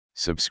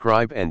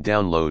Subscribe and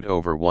download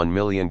over 1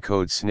 million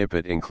code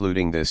snippet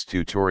including this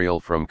tutorial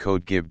from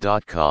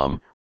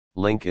codegive.com,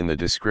 link in the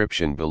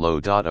description below.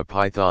 A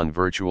Python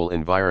virtual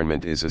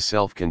environment is a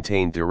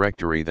self-contained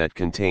directory that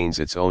contains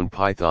its own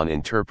Python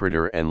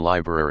interpreter and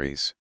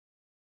libraries.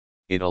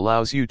 It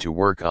allows you to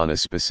work on a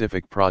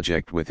specific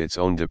project with its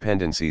own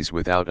dependencies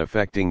without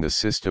affecting the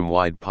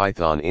system-wide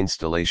Python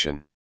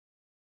installation.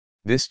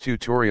 This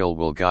tutorial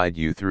will guide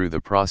you through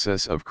the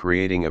process of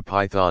creating a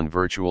Python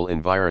virtual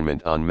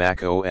environment on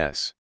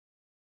macOS.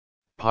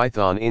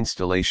 Python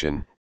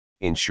installation: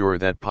 ensure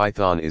that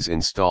Python is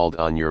installed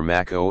on your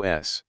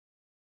macOS.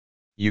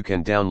 You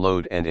can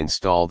download and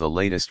install the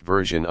latest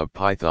version of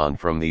Python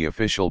from the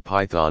official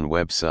Python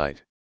website.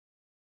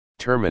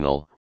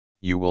 Terminal: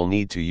 you will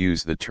need to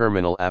use the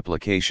terminal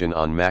application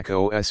on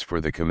macOS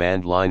for the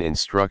command line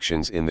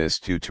instructions in this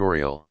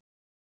tutorial.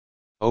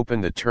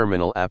 Open the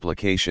terminal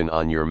application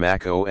on your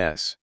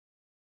macOS.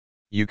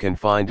 You can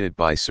find it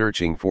by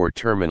searching for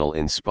terminal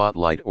in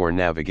Spotlight or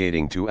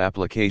navigating to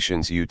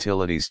Applications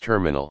Utilities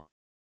Terminal.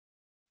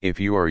 If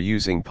you are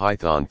using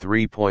Python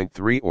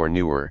 3.3 or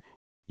newer,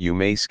 you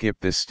may skip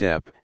this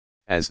step,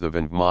 as the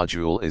venv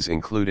module is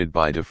included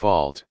by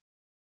default.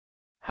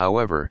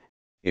 However,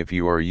 if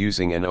you are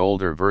using an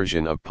older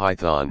version of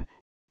Python,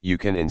 you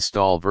can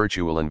install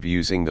virtualenv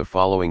using the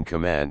following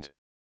command.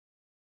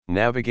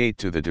 Navigate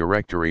to the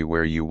directory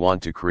where you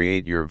want to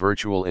create your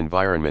virtual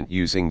environment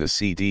using the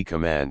cd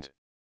command.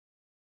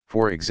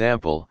 For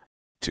example,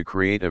 to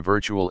create a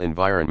virtual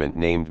environment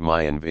named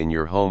venv in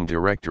your home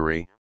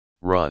directory,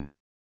 run.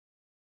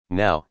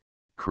 Now,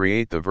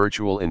 create the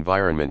virtual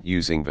environment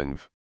using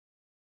venv.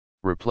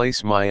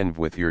 Replace venv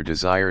with your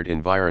desired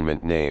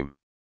environment name.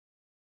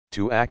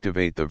 To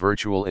activate the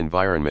virtual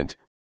environment,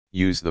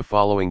 use the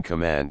following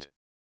command.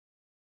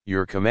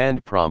 Your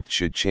command prompt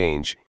should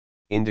change,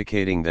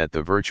 indicating that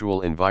the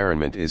virtual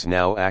environment is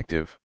now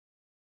active.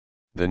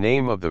 The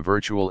name of the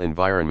virtual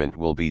environment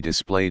will be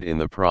displayed in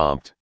the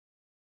prompt.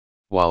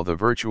 While the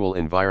virtual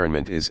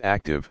environment is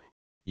active,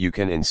 you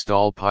can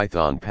install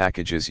Python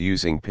packages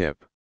using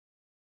pip.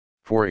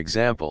 For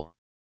example,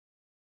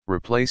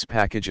 replace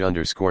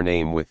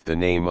package_name with the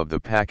name of the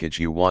package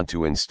you want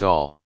to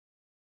install.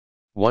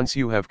 Once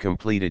you have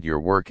completed your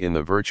work in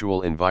the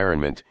virtual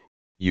environment,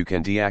 you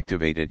can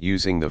deactivate it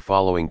using the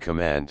following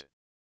command.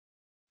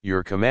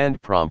 Your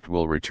command prompt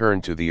will return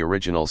to the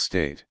original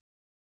state.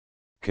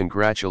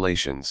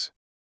 Congratulations!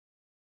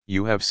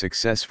 You have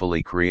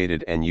successfully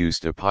created and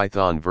used a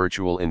Python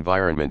virtual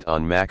environment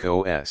on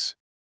macOS.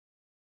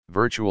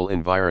 Virtual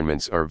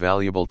environments are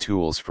valuable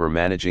tools for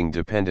managing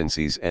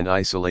dependencies and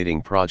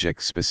isolating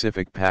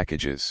project-specific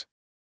packages.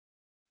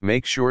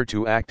 Make sure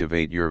to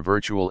activate your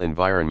virtual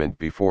environment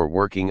before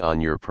working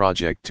on your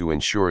project to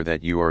ensure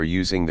that you are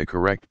using the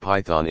correct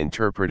Python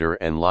interpreter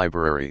and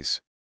libraries.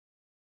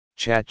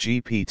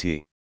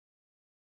 ChatGPT